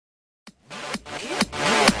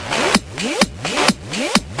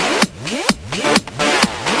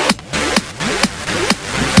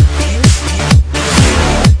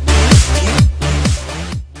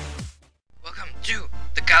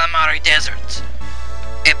Desert.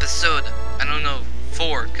 Episode, I don't know,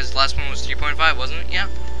 4, because the last one was 3.5, wasn't it? Yeah.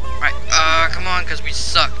 Right, come on, because we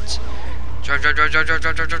sucked. Drive.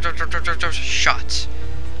 Shot.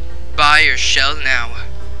 Buy your shell now.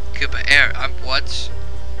 Cuba Air. What?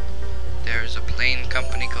 There's a plane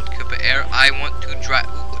company called Cuba Air. I want to drive.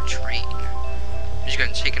 Ooh, a train. I'm just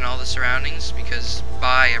gonna take in all the surroundings because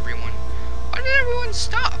bye everyone. Why did everyone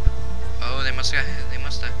stop? Oh, they must have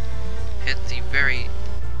hit the very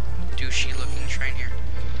douchey looking train here.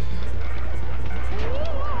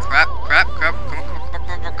 Crap. Come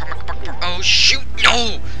on. Oh shoot,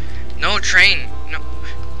 no train. No.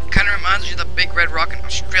 Kind of reminds me of the big red rock in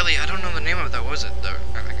Australia. I don't know the name of it though. What was it?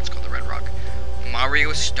 I think it's called the Red Rock.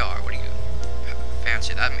 Mario Star. What do you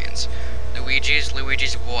fancy that means? Luigi's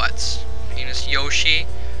what? Penis Yoshi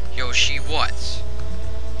what?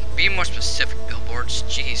 Be more specific, Billboards.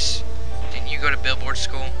 Jeez. Didn't you go to billboard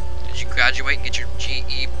school? Did you graduate and get your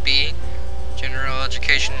GEB? General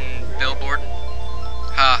Education Billboard?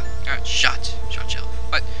 Ha. Shut shell.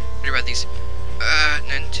 What? What do you read these?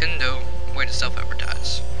 Nintendo. Way to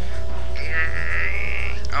self-advertise.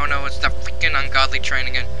 Oh no, it's that freaking ungodly train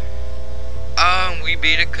again. Oh, we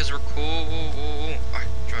beat it because we're cool. Alright,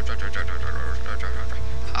 drive.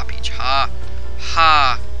 Ha, Peach. Ha.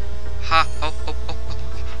 Oh.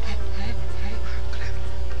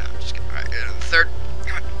 No, I'm just kidding. Alright, third.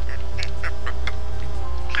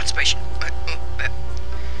 Constipation.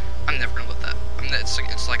 I'm never gonna let that.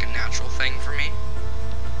 It's like a natural thing for me.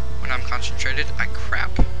 When I'm concentrated, I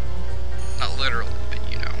crap. Not literally, but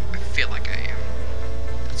you know, I feel like I am.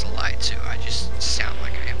 That's a lie too. I just sound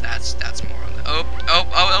like I am. That's more on the. Oh,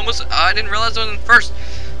 almost. I didn't realize I was in first.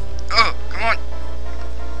 Oh, come on.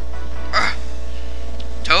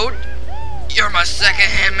 Toad, you're my second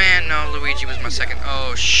hand man. No, Luigi was my second.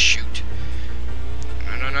 Oh shoot.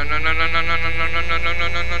 No.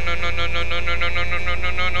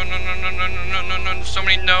 So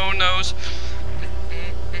many no-nos.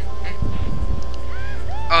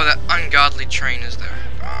 Oh, that ungodly train is there.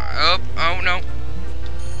 Oh no.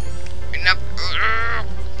 Enough.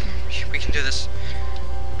 We can do this.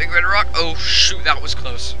 Big red rock. Oh shoot, that was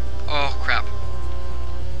close. Oh crap.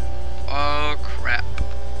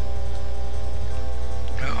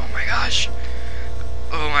 Oh my gosh.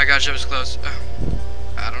 Oh my gosh, that was close.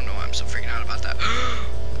 I don't know why I'm so freaking out about that.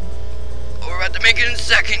 Oh, we're about to make it in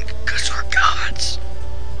second, because we're gods.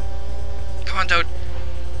 Come on, Toad.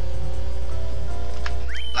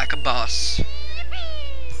 Like a boss.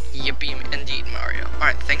 Yippee indeed, Mario.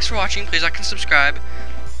 Alright, thanks for watching. Please like and subscribe.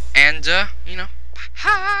 And, you know,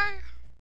 hi.